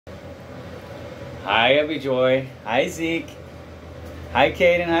Hi, Abby Joy. Hi, Zeke. Hi,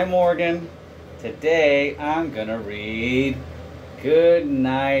 Kate, and hi, Morgan. Today, I'm going to read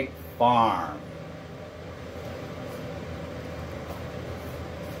Goodnight Farm.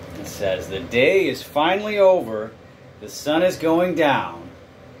 It says, the day is finally over. The sun is going down.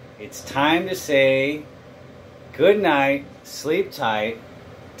 It's time to say good night, sleep tight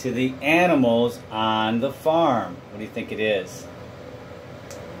to the animals on the farm. What do you think it is?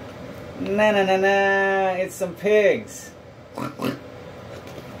 Na na na na, it's some pigs.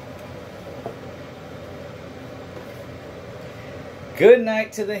 Good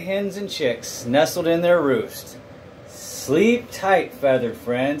night to the hens and chicks nestled in their roost. Sleep tight, feathered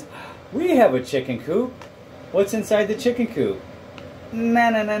friends. We have a chicken coop. What's inside the chicken coop?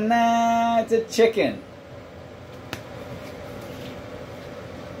 Na na na na, it's a chicken.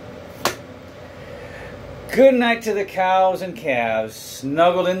 Good night to the cows and calves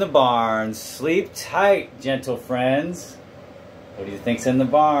snuggled in the barn. Sleep tight, gentle friends. What do you think's in the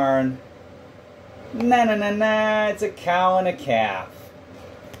barn? Na na na na, it's a cow and a calf.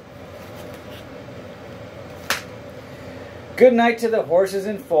 Good night to the horses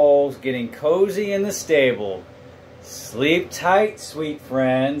and foals getting cozy in the stable. Sleep tight, sweet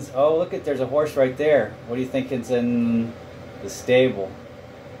friends. Oh, look at, there's a horse right there. What do you think is in the stable?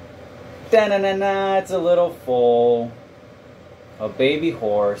 Da-na-na-na, it's a little foal. A baby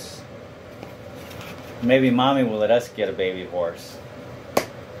horse. Maybe mommy will let us get a baby horse.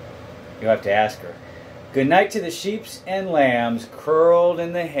 You'll have to ask her. Good night to the sheeps and lambs curled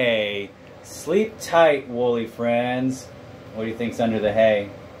in the hay. Sleep tight, woolly friends. What do you think's under the hay?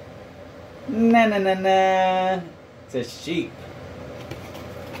 Na-na-na-na, it's a sheep.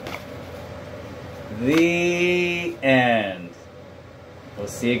 The end. We'll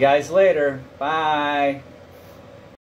see you guys later. Bye.